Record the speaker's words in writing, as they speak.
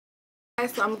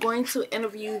So I'm going to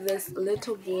interview this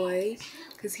little boy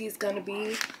because he's going to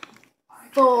be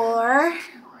 4.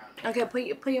 Okay, put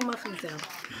your muffins down.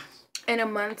 In a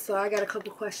month, so I got a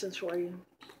couple questions for you.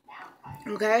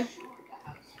 Okay?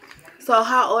 So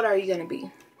how old are you going to be?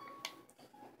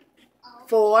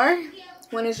 4?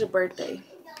 When is your birthday?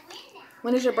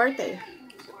 When is your birthday?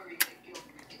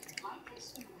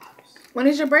 When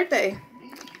is your birthday?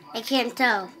 I can't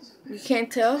tell. You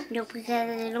can't tell? No, because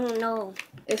I don't know.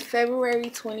 It's February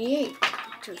 28th.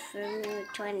 To February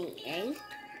 28th?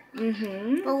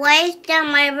 Mm-hmm. But why is that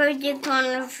my birthday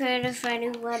on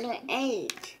February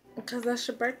 8th? Because that's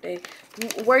your birthday.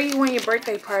 Where do you want your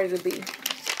birthday party to be?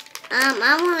 I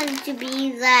want it to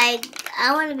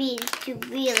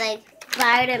be like,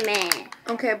 Spider-Man.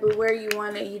 Okay, but where you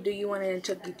want it? Do you want it in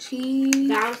Chuck E. Cheese?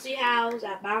 Bouncy house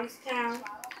at Bounce Town.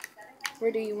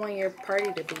 Where do you want your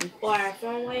party to be? Or at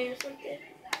Funway or something.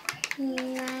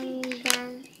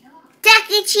 Chuck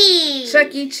E. Cheese.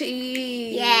 Chuck E.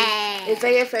 Cheese. Yeah. Is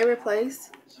that your favorite place?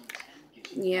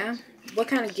 Yeah. What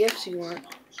kind of gifts you want?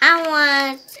 I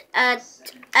want a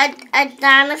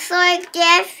dinosaur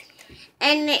gift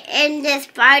and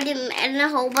a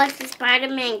whole bunch of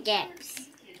Spider-Man gifts.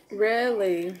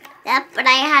 Really? Yep, but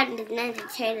I had the Ninja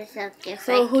Turtles gift.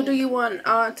 So who do you want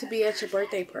to be at your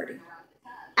birthday party?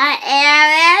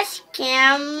 Eris,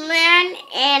 Cameron,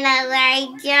 and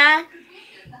Elijah,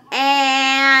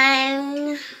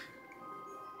 and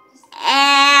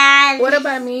What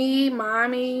about me,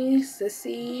 Mommy,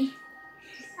 Sissy?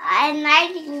 and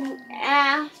Eris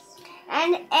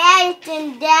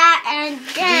and Dad and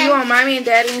Do you want Mommy and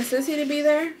Daddy and Sissy to be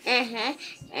there? and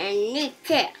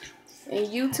Nika. And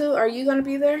you two, are you gonna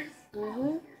be there?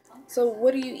 Mhm. So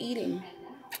what are you eating?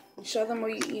 Show them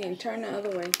what you're eating. Turn the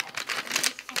other way.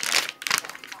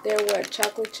 They're what?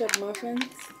 Chocolate chip muffins?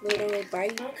 Little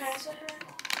bites?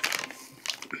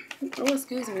 Oh,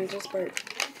 excuse me. Just burped.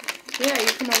 Yeah, you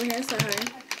come over here and say hi.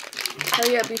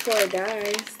 Hurry up before it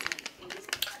dies.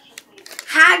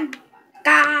 Hi,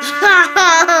 guys.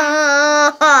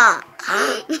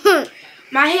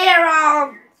 My hair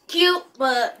all cute,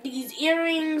 but these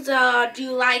earrings, do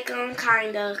you like them?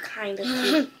 Kinda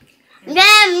cute.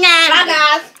 Bye,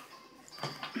 guys.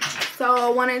 So I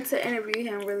wanted to interview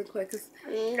him really quick because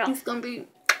he's going to be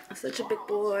such a big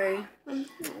boy.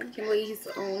 Can't believe he's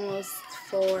almost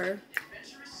 4.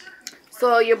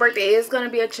 So your birthday is going to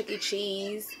be at Chuck E.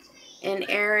 Cheese. And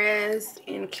Eris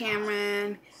and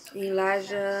Cameron, and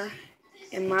Elijah,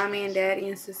 and Mommy and Daddy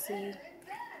and Sissy.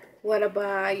 What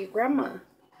about your grandma?